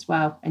content as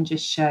well and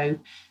just show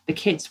the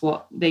kids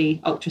what the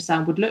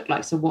ultrasound would look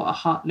like. So what a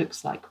heart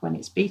looks like when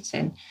it's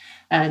beating.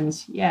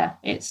 And yeah,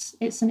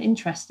 it's an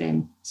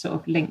interesting sort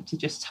of link to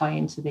just tie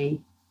into the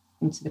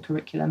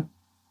curriculum.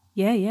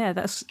 Yeah,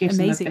 that's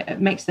amazing. It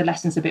makes the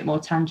lessons a bit more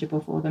tangible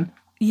for them.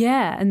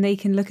 Yeah, and they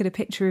can look at a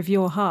picture of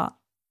your heart.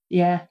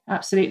 Yeah,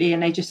 absolutely.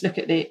 And they just look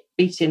at the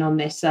beating on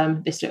this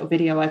little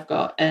video I've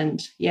got.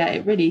 And yeah,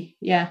 it really,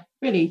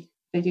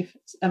 they do.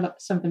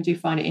 Some of them do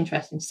find it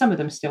interesting. Some of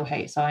them still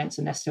hate science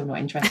and they're still not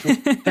interested.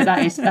 But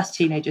that's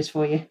teenagers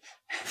for you.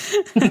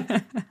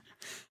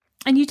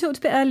 And you talked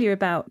a bit earlier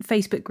about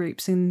Facebook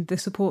groups and the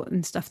support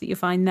and stuff that you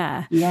find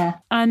there. Yeah.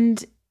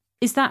 And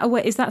is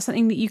that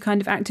something that you kind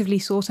of actively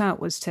sought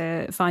out, was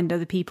to find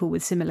other people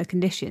with similar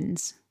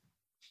conditions?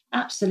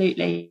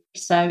 Absolutely.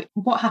 So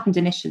what happened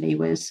initially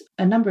was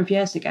a number of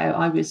years ago,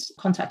 I was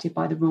contacted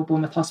by the Royal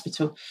Bournemouth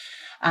Hospital,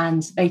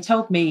 and they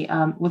told me,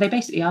 they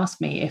basically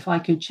asked me if I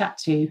could chat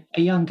to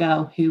a young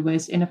girl who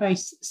was in a very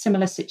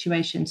similar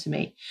situation to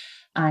me.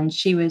 And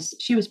she was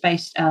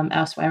based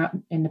elsewhere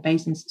in the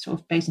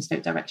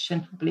Basingstoke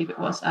direction, I believe it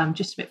was,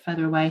 just a bit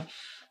further away.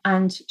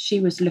 And she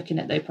was looking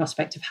at the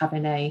prospect of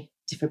having a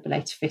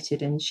defibrillator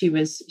fitted, and she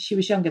was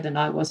younger than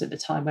I was at the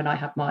time when I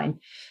had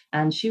mine,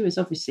 and she was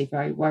obviously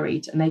very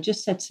worried. And they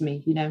just said to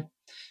me,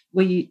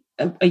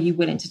 are you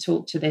willing to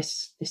talk to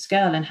this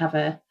girl and have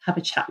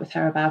a chat with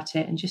her about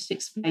it and just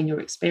explain your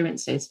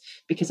experiences?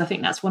 Because I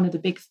think that's one of the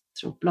big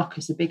sort of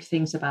blockers, the big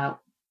things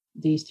about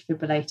these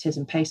defibrillators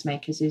and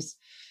pacemakers is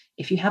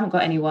if you haven't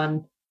got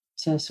anyone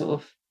to sort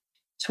of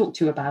talk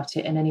to about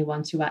it and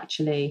anyone to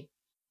actually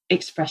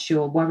express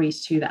your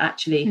worries to that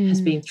actually has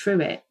been through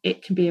it,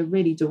 it can be a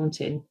really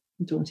daunting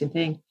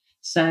thing.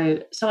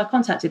 So I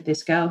contacted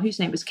this girl whose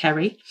name was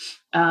Kerry,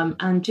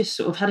 and just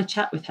sort of had a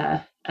chat with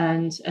her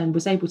and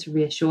was able to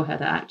reassure her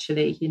that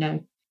actually,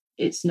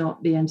 it's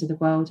not the end of the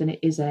world, and it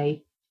is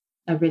a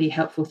really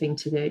helpful thing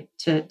to do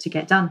to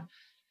get done.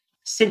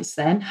 Since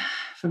then,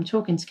 from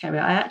talking to Kerry,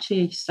 I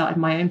actually started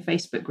my own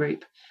Facebook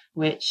group,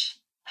 which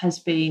it's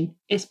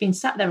been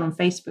sat there on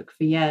Facebook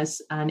for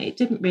years, and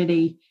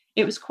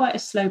it was quite a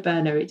slow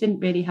burner. It didn't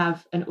really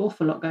have an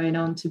awful lot going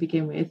on to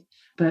begin with,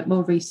 but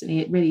more recently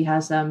it really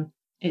has,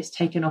 it's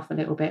taken off a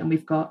little bit, and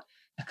we've got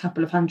a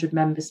couple of hundred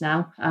members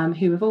now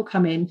who have all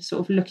come in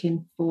sort of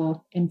looking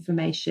for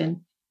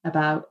information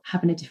about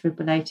having a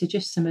defibrillator,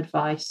 just some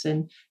advice.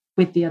 And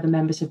with the other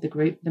members of the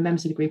group, the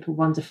members of the group are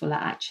wonderful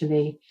at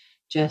actually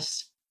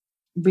just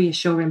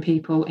reassuring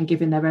people and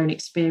giving their own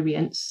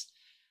experience.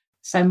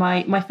 So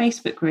my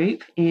Facebook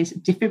group is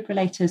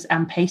Defibrillators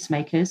and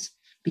Pacemakers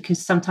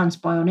because sometimes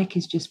bionic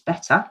is just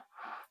better.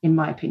 In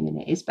my opinion,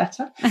 it is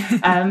better.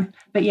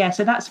 But yeah,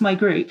 so that's my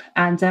group.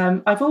 And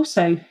I've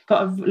also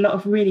got a lot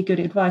of really good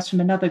advice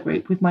from another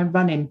group with my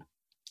running.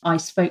 I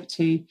spoke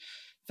to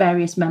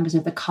various members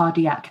of the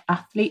Cardiac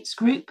Athletes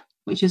group,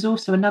 which is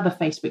also another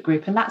Facebook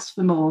group. And that's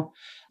for more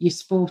your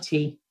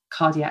sporty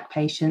cardiac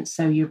patients.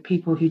 So your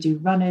people who do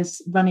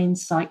running,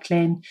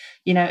 cycling,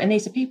 and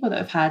these are people that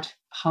have had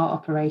heart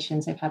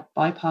operations, they've had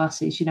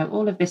bypasses,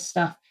 all of this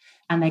stuff,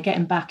 and they're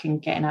getting back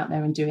and getting out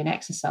there and doing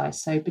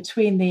exercise. So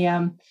between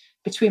my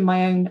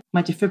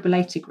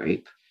defibrillator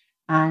group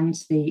and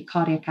the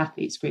Cardiac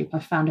Athletes group, I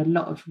found a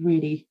lot of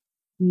really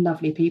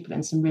lovely people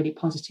and some really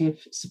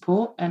positive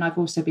support. And I've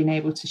also been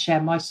able to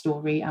share my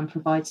story and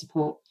provide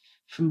support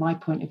from my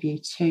point of view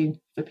too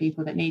for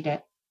people that need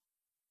it.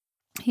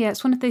 Yeah,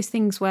 it's one of those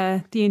things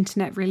where the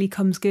internet really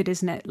comes good,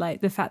 isn't it?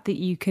 Like the fact that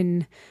you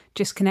can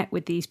just connect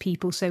with these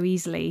people so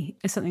easily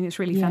is something that's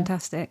really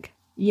fantastic.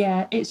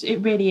 Yeah,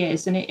 it really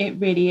is. And it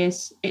really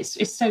is.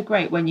 It's so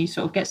great when you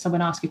sort of get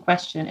someone ask a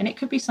question, and it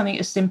could be something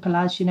as simple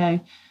as,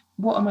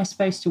 what am I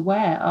supposed to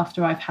wear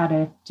after I've had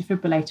a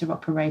defibrillator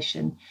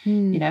operation?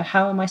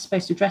 How am I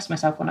supposed to dress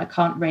myself when I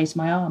can't raise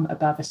my arm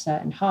above a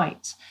certain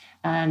height?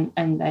 And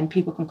then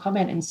people can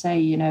comment and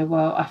say,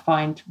 well, I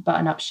find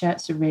button-up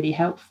shirts are really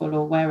helpful,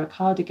 or wear a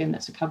cardigan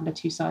that's a couple of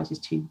 2 sizes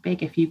too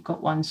big if you've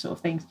got one, sort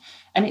of things.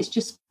 And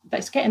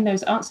that's getting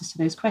those answers to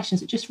those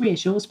questions. It just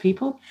reassures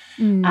people.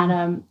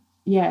 And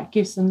it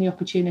gives them the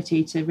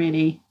opportunity to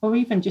really, or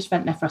even just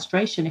vent their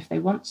frustration if they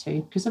want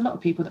to, because a lot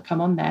of people that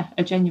come on there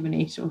are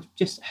genuinely sort of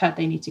just heard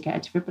they need to get a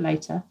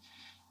defibrillator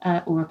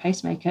or a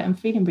pacemaker and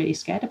feeling really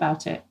scared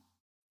about it.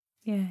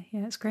 Yeah,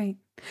 it's great.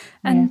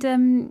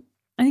 And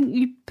I think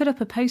you put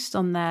up a post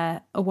on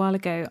there a while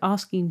ago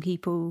asking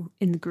people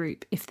in the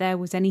group if there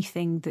was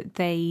anything that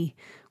they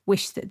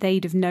wish that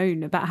they'd have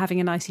known about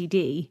having an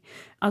ICD.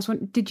 I was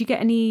wondering, did you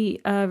get any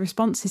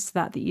responses to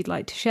that you'd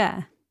like to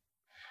share?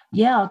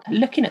 Yeah,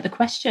 looking at the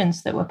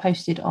questions that were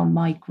posted on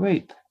my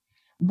group,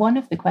 one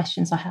of the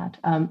questions I had,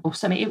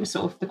 it was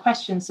sort of the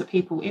questions that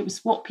it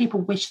was what people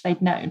wish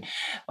they'd known,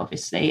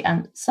 obviously,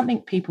 and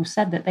something people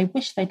said that they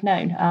wish they'd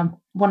known.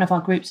 One of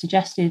our groups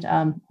suggested,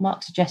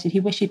 Mark suggested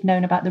he wished he'd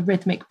known about the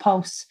rhythmic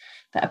pulse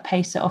that a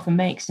pacer often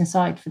makes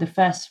inside for the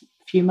first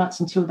few months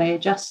until they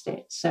adjust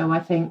it. So I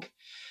think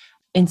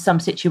in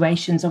some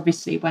situations,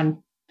 obviously,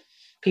 when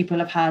people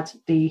have had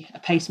a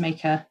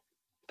pacemaker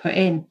put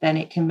in, then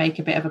it can make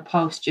a bit of a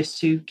pulse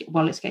just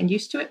while it's getting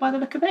used to it by the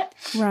look of it.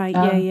 Right,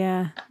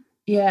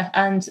 Yeah,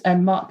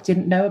 and Mark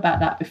didn't know about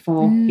that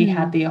before he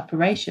had the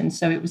operation.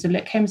 So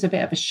it came as a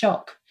bit of a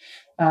shock.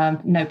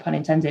 No pun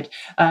intended.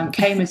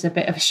 Came as a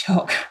bit of a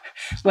shock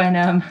when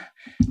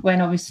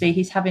obviously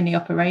he's having the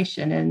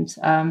operation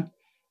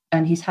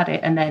and he's had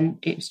it, and then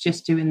it's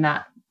just doing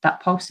that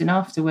pulsing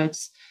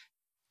afterwards.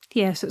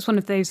 Yeah, so it's one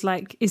of those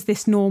is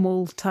this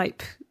normal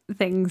type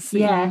things?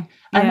 And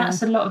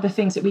that's a lot of the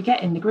things that we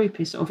get in the group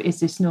is sort of, is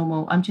this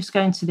normal? I'm just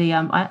going to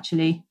I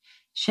actually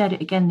shared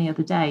it again the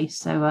other day.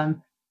 So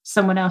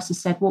someone else has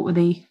said, what were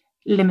the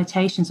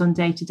limitations on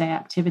day-to-day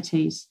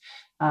activities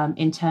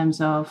in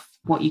terms of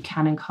what you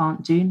can and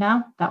can't do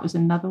now? That was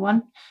another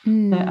one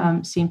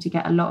that seemed to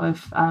get a lot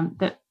of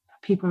that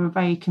people are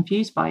very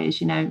confused by,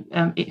 is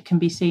it can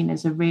be seen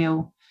as a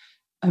real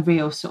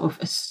sort of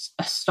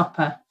a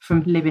stopper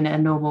from living a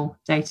normal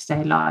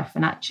day-to-day life.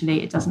 And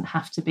actually it doesn't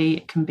have to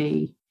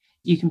be.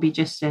 You can be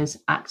just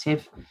as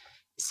active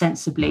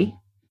sensibly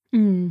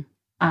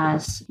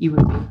as you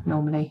would be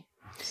normally.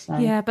 So,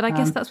 yeah, but I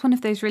guess that's one of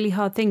those really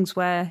hard things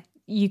where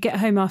you get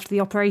home after the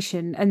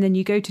operation and then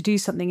you go to do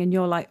something and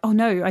you're like, oh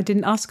no, I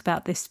didn't ask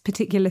about this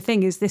particular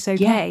thing. Is this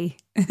okay?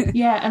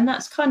 Yeah, and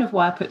that's kind of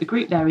why I put the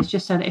group there, is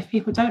just so that if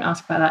people don't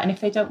ask about that, and if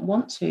they don't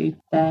want to,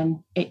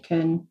 then it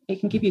can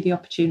give you the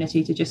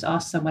opportunity to just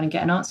ask someone and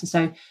get an answer.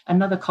 So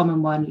another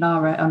common one,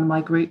 Lara on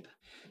my group,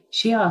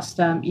 she asked,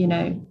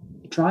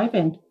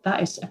 driving,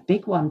 that is a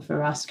big one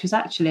for us, because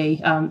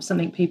actually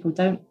something people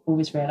don't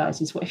always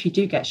realise is what if you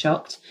do get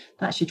shocked,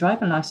 that's your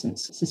driving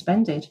licence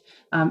suspended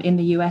in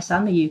the US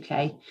and the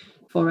UK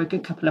for a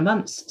good couple of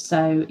months.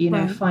 So,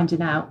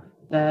 finding out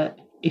that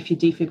if your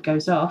defib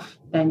goes off,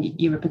 then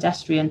you're a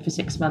pedestrian for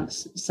 6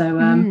 months. So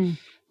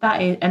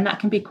that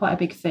can be quite a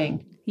big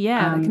thing.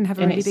 Yeah, that can have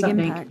a really big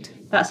impact.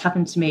 That's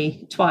happened to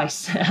me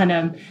twice.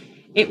 And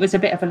it was a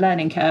bit of a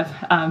learning curve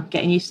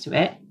getting used to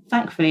it.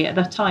 Thankfully, at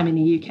the time in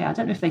the UK, I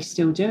don't know if they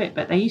still do it,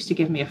 but they used to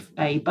give me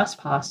a bus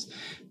pass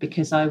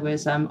because I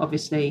was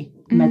obviously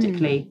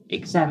medically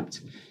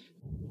exempt.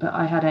 But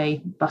I had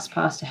a bus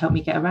pass to help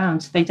me get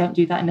around. They don't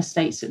do that in the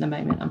States at the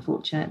moment,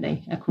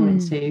 unfortunately, according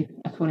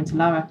to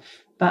Lara.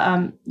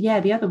 But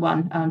the other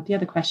one, the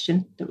other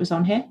question that was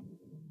on here.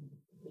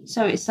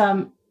 So it's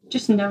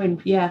just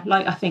knowing,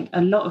 I think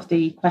a lot of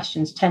the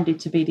questions tended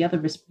to be a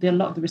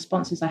lot of the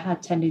responses I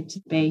had tended to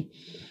be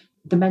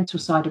the mental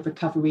side of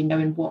recovery,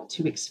 knowing what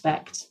to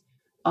expect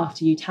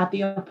after you'd had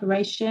the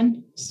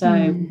operation.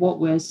 So what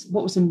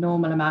was a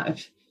normal amount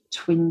of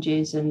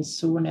twinges and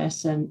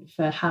soreness, and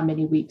for how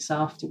many weeks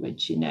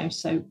afterwards,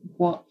 so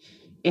what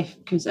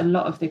because a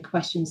lot of the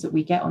questions that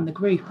we get on the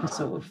group are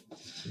sort of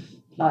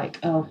like,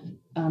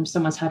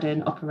 someone's had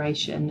an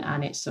operation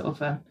and it's sort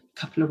of a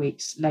couple of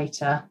weeks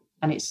later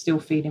and it's still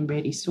feeling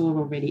really sore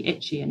or really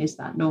itchy, and is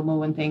that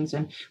normal and things.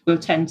 And we'll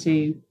tend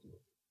to,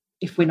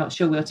 if we're not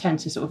sure, we'll tend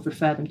to sort of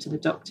refer them to the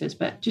doctors.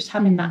 But just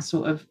having that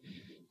sort of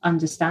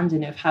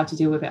understanding of how to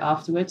deal with it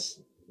afterwards.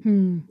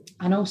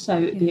 And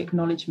also the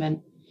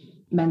acknowledgement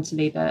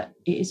mentally that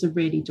it is a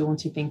really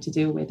daunting thing to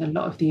deal with. A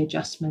lot of the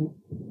adjustment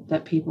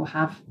that people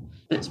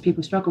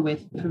struggle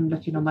with from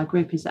looking on my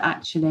group is that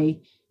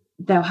actually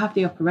they'll have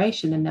the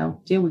operation and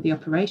they'll deal with the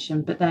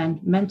operation, but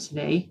then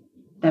mentally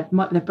their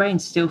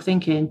brain's still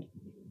thinking,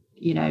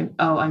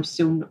 I'm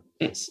still,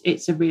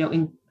 it's a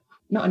real,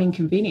 not an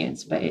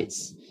inconvenience, but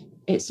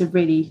it's a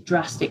really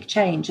drastic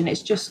change. And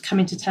it's just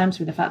coming to terms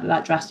with the fact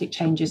that drastic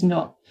change is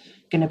not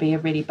going to be a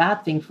really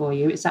bad thing for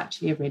you. It's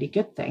actually a really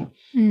good thing.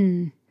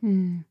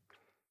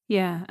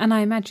 Yeah. And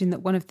I imagine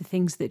that one of the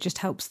things that just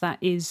helps that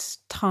is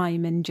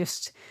time and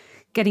just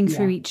getting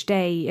through each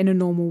day in a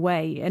normal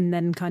way, and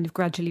then kind of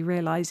gradually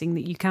realising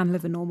that you can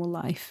live a normal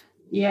life.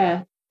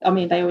 Yeah. I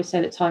mean, they always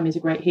say that time is a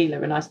great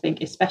healer. And I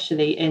think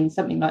especially in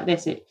something like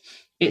this,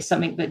 it's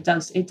something that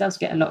does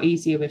get a lot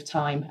easier with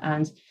time.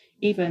 And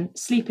even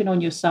sleeping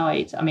on your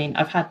side. I mean,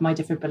 I've had my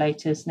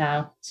defibrillators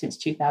now since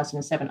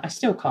 2007. I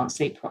still can't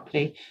sleep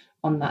properly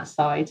on that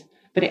side,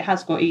 but it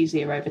has got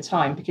easier over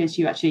time, because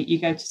you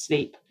go to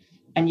sleep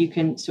and you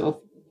can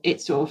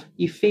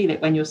you feel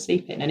it when you're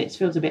sleeping, and it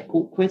feels a bit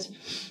awkward.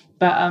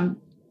 But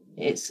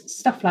it's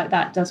stuff like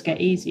that does get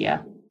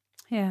easier.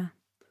 Yeah.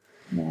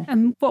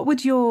 And what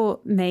would your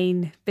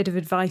main bit of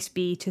advice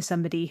be to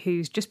somebody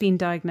who's just been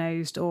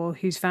diagnosed or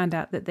who's found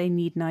out that they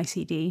need an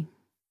ICD?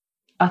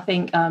 I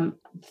think the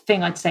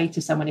thing I'd say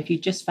to someone, if you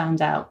just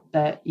found out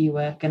that you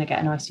were going to get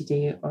an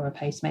ICD or a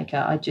pacemaker,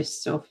 I'd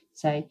just sort of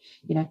say,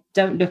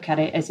 don't look at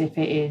it as if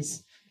it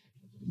is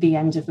the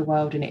end of the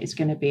world and it is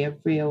going to be a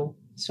real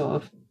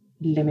sort of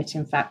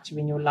limiting factor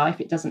in your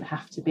life. It doesn't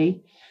have to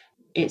be.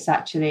 It's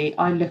actually,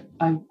 I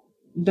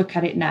look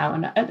at it now,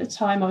 and at the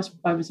time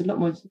I was a lot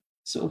more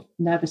sort of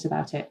nervous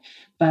about it,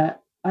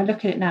 but I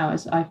look at it now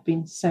as I've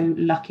been so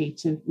lucky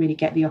to really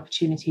get the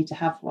opportunity to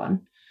have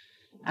one.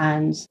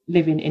 And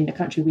living in the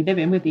country we live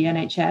in with the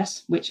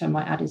NHS, which I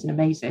might add is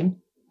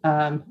amazing.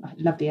 I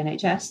love the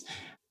NHS.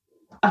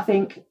 I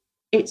think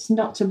it's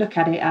not to look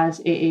at it as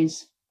it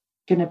is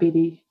going to be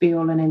the be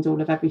all and end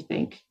all of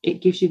everything.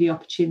 It gives you the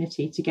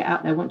opportunity to get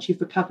out there once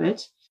you've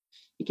recovered.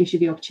 It gives you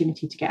the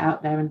opportunity to get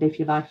out there and live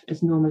your life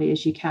as normally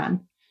as you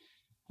can.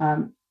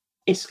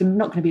 It's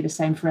not going to be the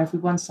same for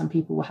everyone. Some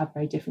people will have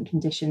very different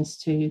conditions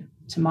to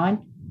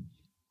mine.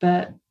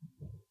 But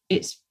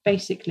it's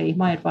basically,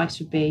 my advice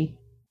would be,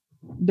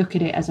 look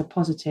at it as a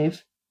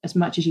positive as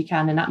much as you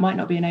can. And that might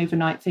not be an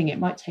overnight thing. It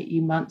might take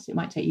you months. It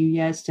might take you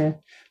years to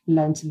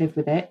learn to live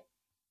with it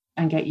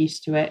and get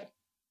used to it.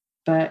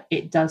 But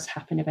it does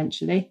happen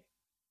eventually.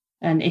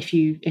 And if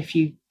you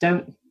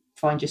don't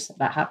find just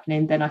that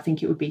happening, then I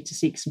think it would be to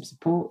seek some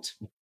support,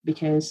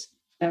 because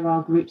there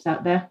are groups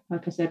out there.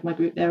 Like I said, my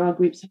group, there are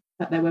groups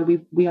out there where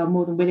we are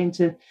more than willing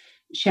to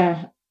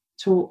share,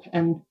 talk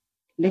and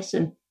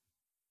listen.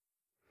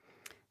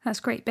 That's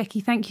great,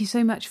 Becky. Thank you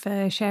so much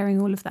for sharing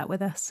all of that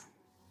with us.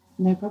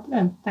 No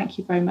problem. Thank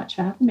you very much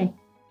for having me.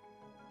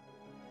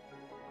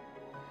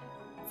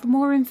 For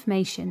more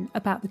information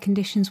about the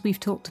conditions we've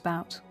talked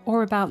about,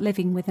 or about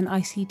living with an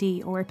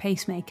ICD or a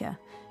pacemaker,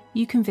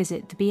 you can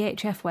visit the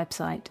BHF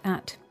website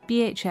at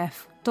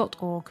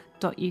bhf.org.uk.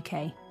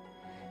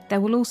 There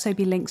will also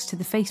be links to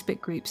the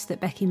Facebook groups that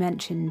Becky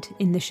mentioned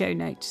in the show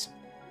notes.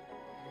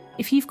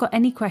 If you've got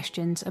any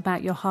questions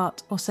about your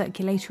heart or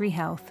circulatory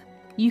health,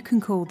 you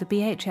can call the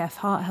BHF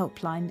Heart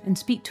Helpline and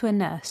speak to a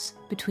nurse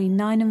between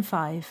 9 and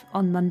 5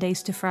 on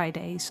Mondays to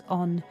Fridays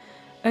on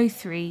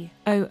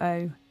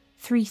 0300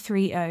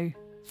 330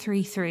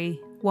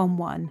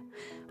 3311,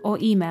 or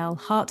email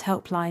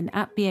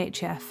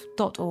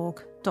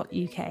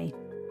hearthelpline@bhf.org.uk.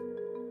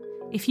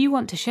 If you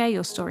want to share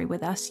your story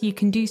with us, you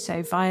can do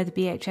so via the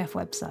BHF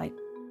website.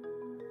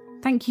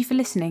 Thank you for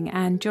listening,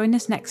 and join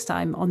us next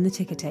time on the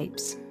Ticker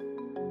Tapes.